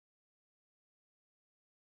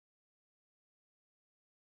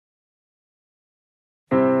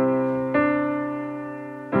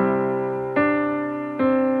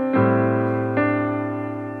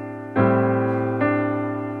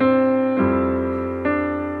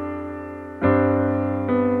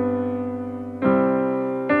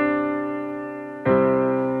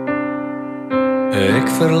Ek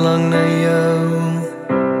verlang na jou,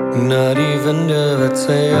 na die winde wat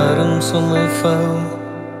sy arms om my vou.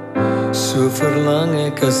 So verlang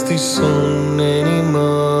ek as die son en die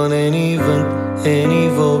maan en die wind en die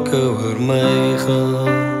wolke oor my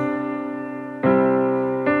gaan.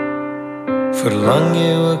 Verlang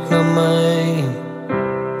jy ook na my,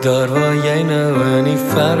 daar waar jy nou in die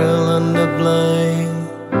verre lande bly?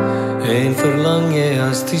 En verlang jy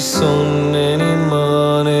as die son en die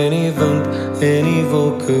maan en die wind en die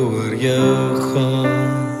wolke oor jou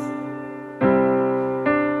gaan?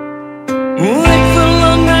 Ek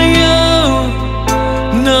verlang na jou,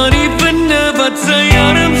 na die winde wat sy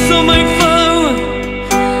arms om my vou.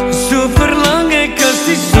 So verlang ek as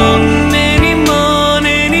die son en die maan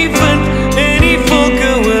en die wind en die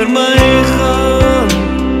wolke oor my gaan.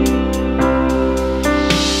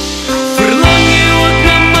 Verlang jy ook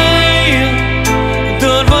na my,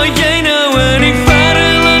 daar waar jy nou in die verre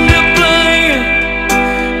lande bly?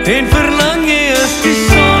 En verlang jy as die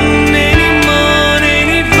son en die maan en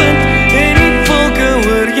die wind en die wolke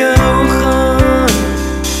oor jou gaan?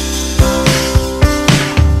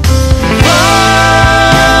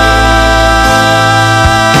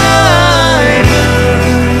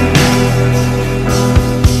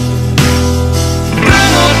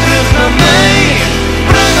 Bring haar terug na my,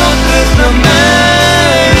 bring haar terug na my.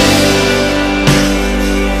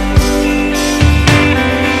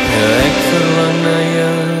 Ek verlang na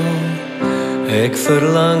jou, ek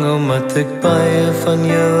verlang omdat ek baie van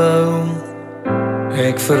jou hou.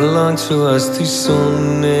 Ek verlang soos die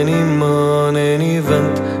son en die maan en die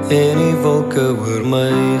wind en die wolke oor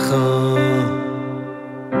my gaan.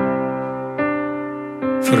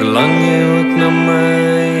 Verlang jy ook na my,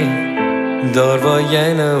 daar waar jy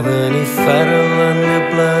nou in die verre lande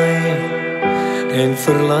bly? En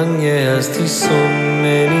verlang jy as die son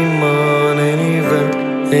en die maan en die wind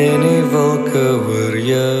en die wolke oor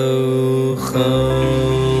jou gaan?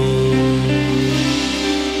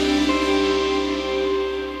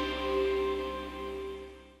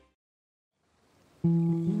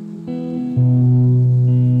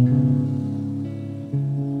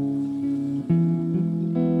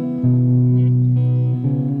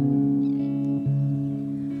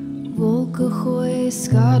 Wolke gooi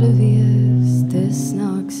skaduwees, dis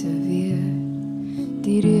snaakse weer.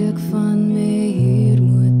 Die reuk van my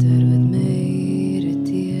huurmotor wat my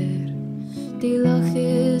irriteer. Die lach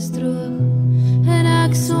is droog en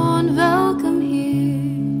ek son welkom hier.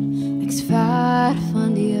 Ek's ver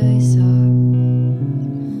van die huis af,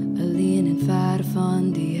 alleen en ver van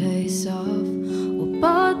die huis af, op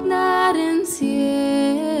pad nêrens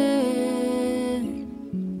heen.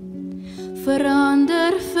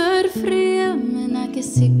 Verander vervreem en ek is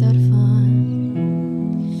siek daarvan.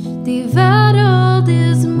 Die wêreld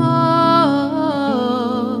is mal,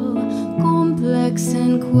 kompleks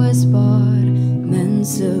en kwesbaar,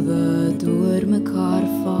 mense wat oor mekaar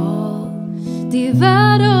val. Die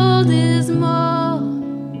wêreld is mal,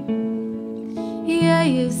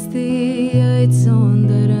 jy is die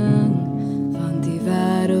uitsondering, want die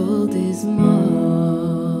wêreld is mal.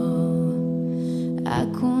 Ek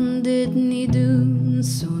kon dit nie doen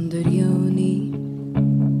sonder jou nie.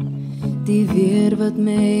 Die weer wat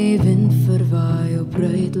my wind verwaai op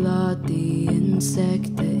ruit laat die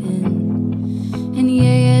insekte in. En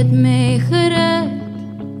jy het my gered,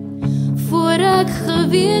 voor ek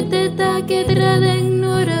geweet het ek het redding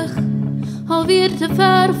nodig. Alweer te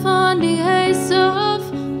ver van die huis af,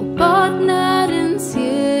 op pad nêrens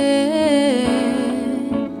heen.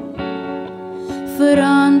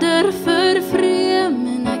 Verander vervreem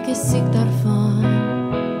en ek is siek daarvan.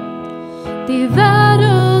 Die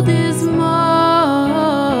wêreld is mal,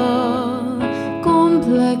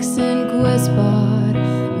 kompleks en kwesbaar,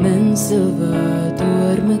 mense wat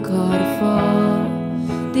oor mekaar val.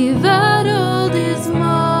 Die wêreld is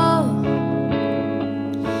mal,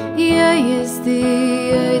 jy is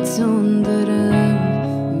die uitsondering,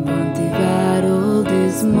 want die wêreld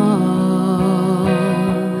is mal.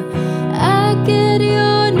 Ek het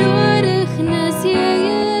jou nodig, nes jy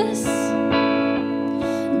is.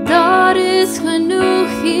 Daar is genoeg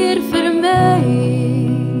hier vir my.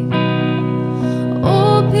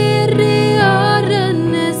 Op hierdie jare,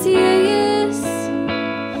 nes jy is.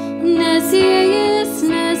 Nes jy is,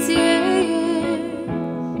 nes jy is.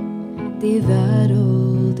 Die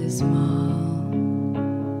wêreld is mal,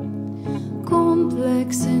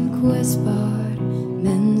 kompleks en kwesbaar,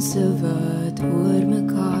 mense wat oor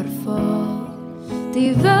mekaar val.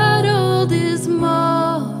 Die wêreld is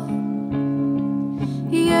mal,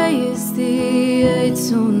 jy is die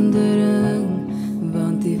uitsondering,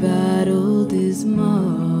 want die wêreld is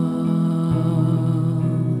mal,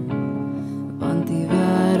 want die wêreld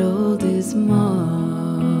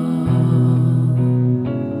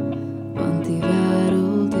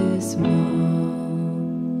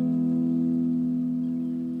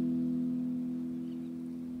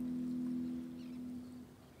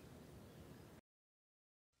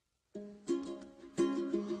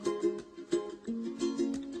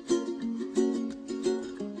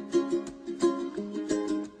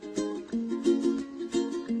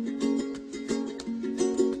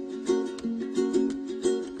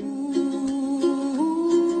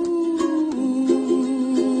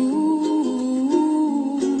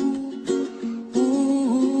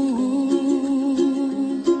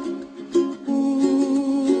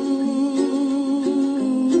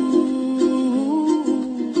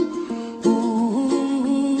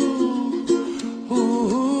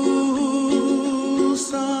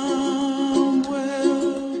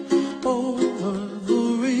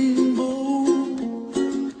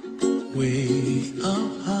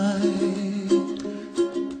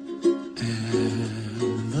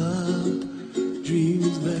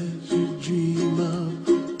dreams that you dream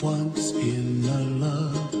of once in a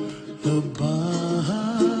lullaby.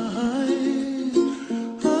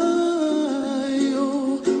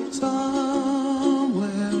 Oh,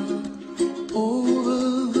 somewhere over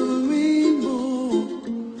the rainbow,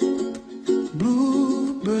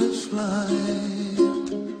 bluebirds fly,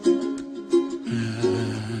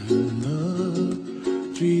 and the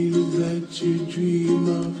dreams that you dream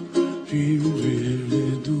of, dreams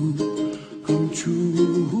really do come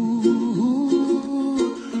true.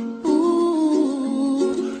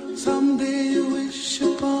 Ooh, someday you wish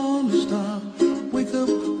upon a star, wake up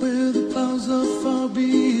where the clouds are far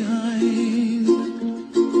behind.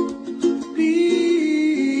 Be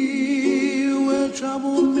where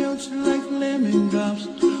trouble melts like lemon drops,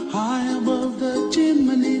 high above the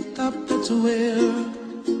chimney top. That's where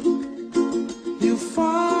you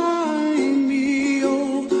find me.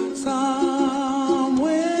 Oh,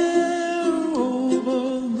 somewhere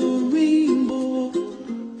over the rainbow,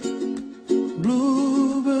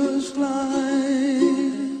 bluebirds fly,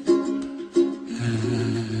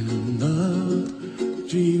 and the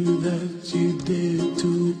dream that you did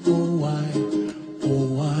to, oh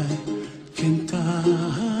why can't I?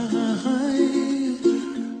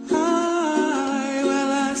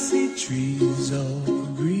 Well, I see trees of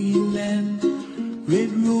green and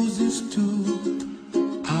red roses too.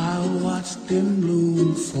 I watch them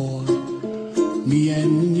bloom for me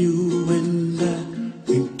and you, and I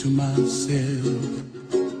think to myself,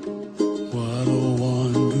 what a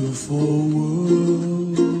wonderful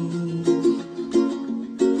world.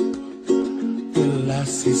 Well, I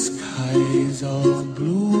see skies of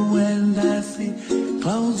blue and I see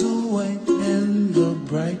clouds of white and the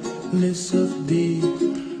brightness of day.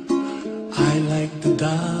 I like the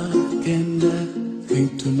dark and I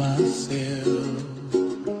think to myself,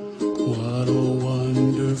 what a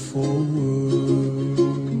wonderful world.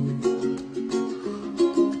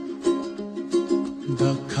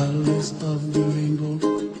 The colors of the rainbow,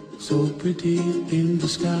 so pretty in the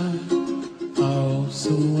sky, are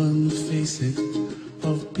also on the faces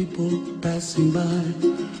of people passing by.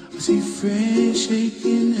 I see friends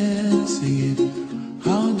shaking and singing,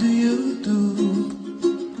 how do you do?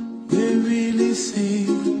 They really say,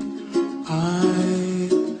 I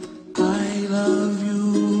love you.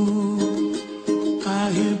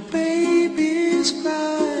 I hear babies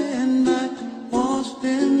cry and I watch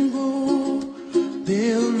them go.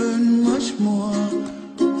 They'll learn much more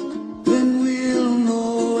than we'll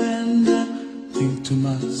know, and I think to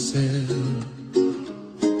myself,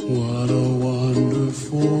 what a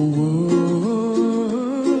wonderful world.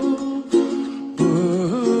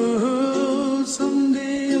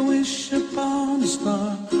 Someday I wish upon a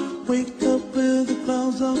star, wake up where the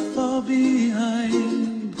clouds are far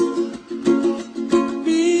behind.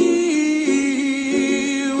 Be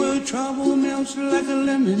where trouble melts like a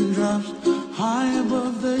lemon drops, high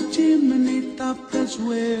above the chimney top. That's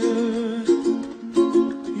where